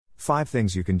5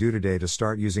 things you can do today to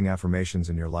start using affirmations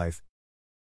in your life.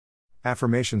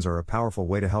 Affirmations are a powerful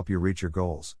way to help you reach your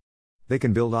goals. They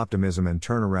can build optimism and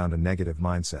turn around a negative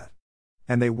mindset.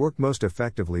 And they work most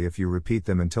effectively if you repeat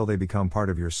them until they become part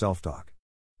of your self-talk.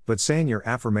 But saying your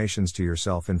affirmations to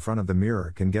yourself in front of the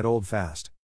mirror can get old fast.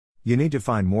 You need to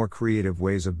find more creative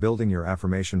ways of building your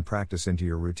affirmation practice into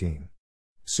your routine.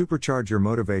 Supercharge your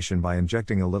motivation by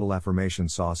injecting a little affirmation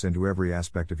sauce into every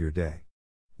aspect of your day.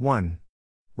 1.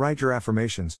 Write your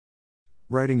affirmations.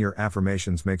 Writing your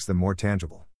affirmations makes them more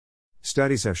tangible.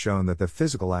 Studies have shown that the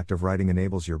physical act of writing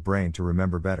enables your brain to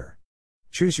remember better.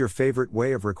 Choose your favorite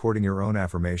way of recording your own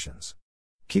affirmations.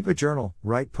 Keep a journal,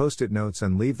 write post-it notes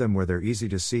and leave them where they're easy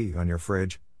to see on your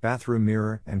fridge, bathroom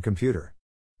mirror, and computer.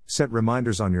 Set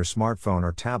reminders on your smartphone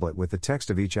or tablet with the text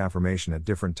of each affirmation at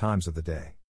different times of the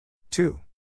day. 2.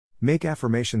 Make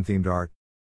affirmation-themed art.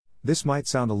 This might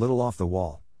sound a little off the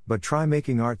wall, but try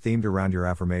making art themed around your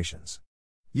affirmations.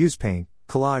 Use paint,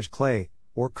 collage clay,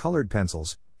 or colored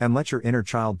pencils, and let your inner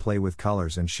child play with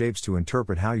colors and shapes to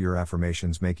interpret how your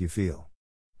affirmations make you feel.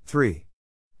 3.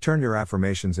 Turn your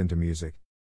affirmations into music.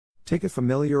 Take a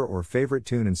familiar or favorite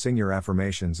tune and sing your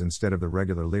affirmations instead of the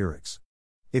regular lyrics.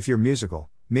 If you're musical,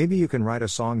 maybe you can write a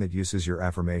song that uses your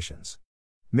affirmations.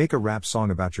 Make a rap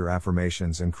song about your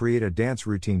affirmations and create a dance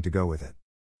routine to go with it.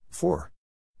 4.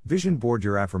 Vision board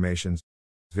your affirmations.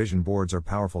 Vision boards are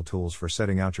powerful tools for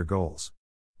setting out your goals.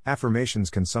 Affirmations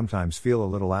can sometimes feel a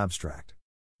little abstract.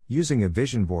 Using a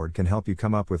vision board can help you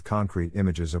come up with concrete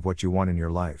images of what you want in your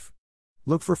life.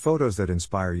 Look for photos that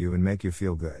inspire you and make you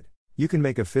feel good. You can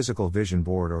make a physical vision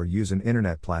board or use an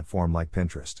internet platform like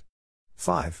Pinterest.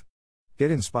 5.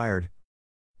 Get inspired.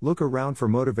 Look around for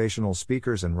motivational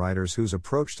speakers and writers whose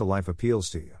approach to life appeals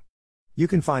to you. You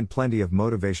can find plenty of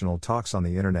motivational talks on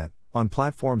the internet, on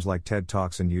platforms like TED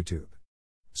Talks and YouTube.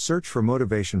 Search for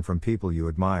motivation from people you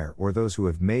admire or those who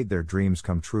have made their dreams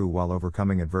come true while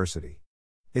overcoming adversity.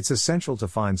 It's essential to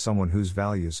find someone whose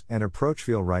values and approach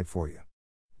feel right for you.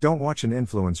 Don't watch an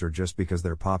influencer just because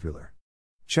they're popular.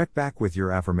 Check back with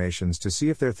your affirmations to see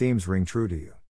if their themes ring true to you.